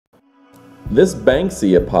This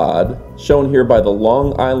Banksia pod, shown here by the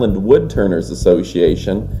Long Island Woodturners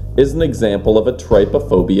Association, is an example of a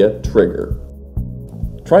trypophobia trigger.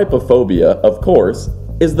 Trypophobia, of course,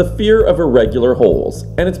 is the fear of irregular holes,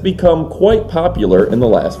 and it's become quite popular in the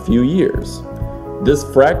last few years. This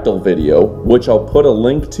fractal video, which I'll put a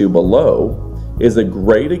link to below, is a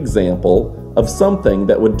great example of something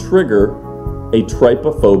that would trigger a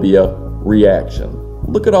trypophobia reaction.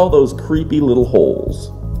 Look at all those creepy little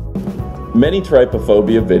holes. Many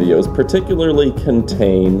trypophobia videos particularly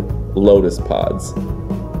contain lotus pods,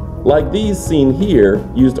 like these seen here,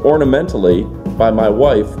 used ornamentally by my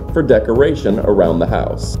wife for decoration around the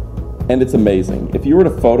house. And it's amazing. If you were to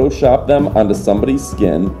Photoshop them onto somebody's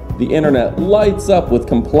skin, the internet lights up with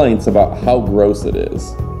complaints about how gross it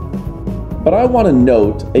is. But I want to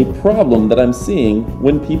note a problem that I'm seeing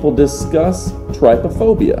when people discuss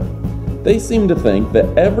trypophobia. They seem to think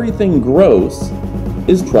that everything gross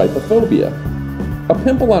is trypophobia. A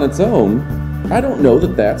pimple on its own, I don't know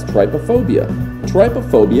that that's trypophobia.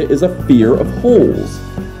 Trypophobia is a fear of holes.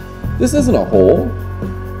 This isn't a hole.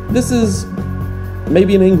 This is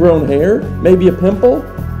maybe an ingrown hair, maybe a pimple,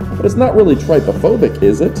 but it's not really trypophobic,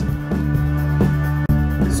 is it?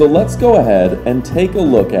 So let's go ahead and take a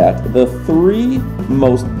look at the 3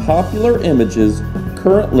 most popular images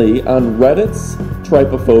currently on Reddit's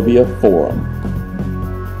Trypophobia forum.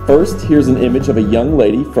 First, here's an image of a young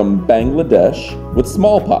lady from Bangladesh with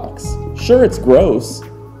smallpox. Sure, it's gross,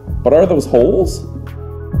 but are those holes?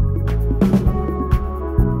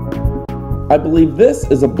 I believe this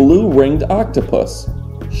is a blue ringed octopus.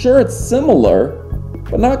 Sure, it's similar,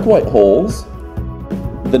 but not quite holes.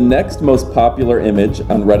 The next most popular image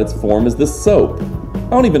on Reddit's forum is this soap. I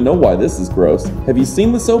don't even know why this is gross. Have you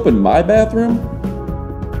seen the soap in my bathroom?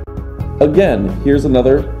 Again, here's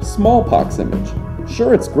another smallpox image.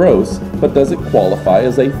 Sure, it's gross, but does it qualify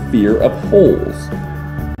as a fear of holes?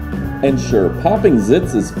 And sure, popping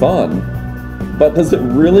zits is fun, but does it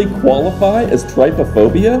really qualify as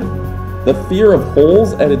trypophobia? The fear of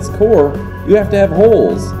holes at its core, you have to have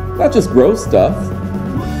holes, not just gross stuff.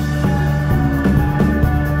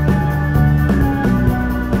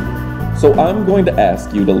 So I'm going to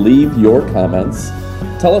ask you to leave your comments.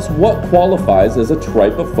 Tell us what qualifies as a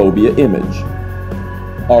trypophobia image.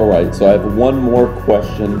 Alright, so I have one more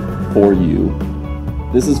question for you.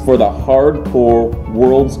 This is for the hardcore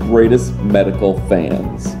world's greatest medical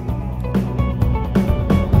fans.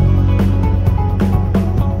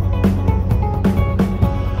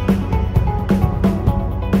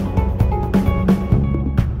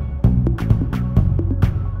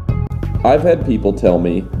 I've had people tell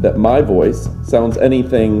me that my voice sounds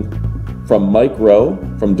anything from Mike Rowe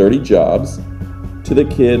from Dirty Jobs to the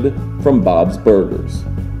kid from Bob's Burgers.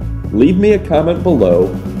 Leave me a comment below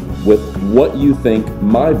with what you think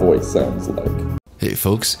my voice sounds like. Hey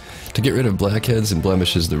folks, to get rid of blackheads and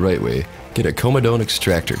blemishes the right way, get a Comedone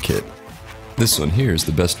extractor kit. This one here is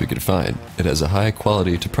the best we could find. It has a high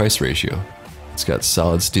quality to price ratio. It's got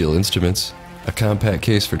solid steel instruments, a compact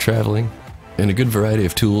case for traveling, and a good variety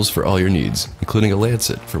of tools for all your needs, including a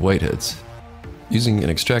lancet for whiteheads. Using an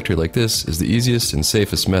extractor like this is the easiest and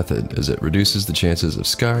safest method, as it reduces the chances of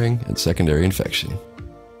scarring and secondary infection.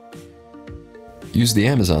 Use the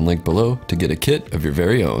Amazon link below to get a kit of your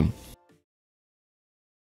very own.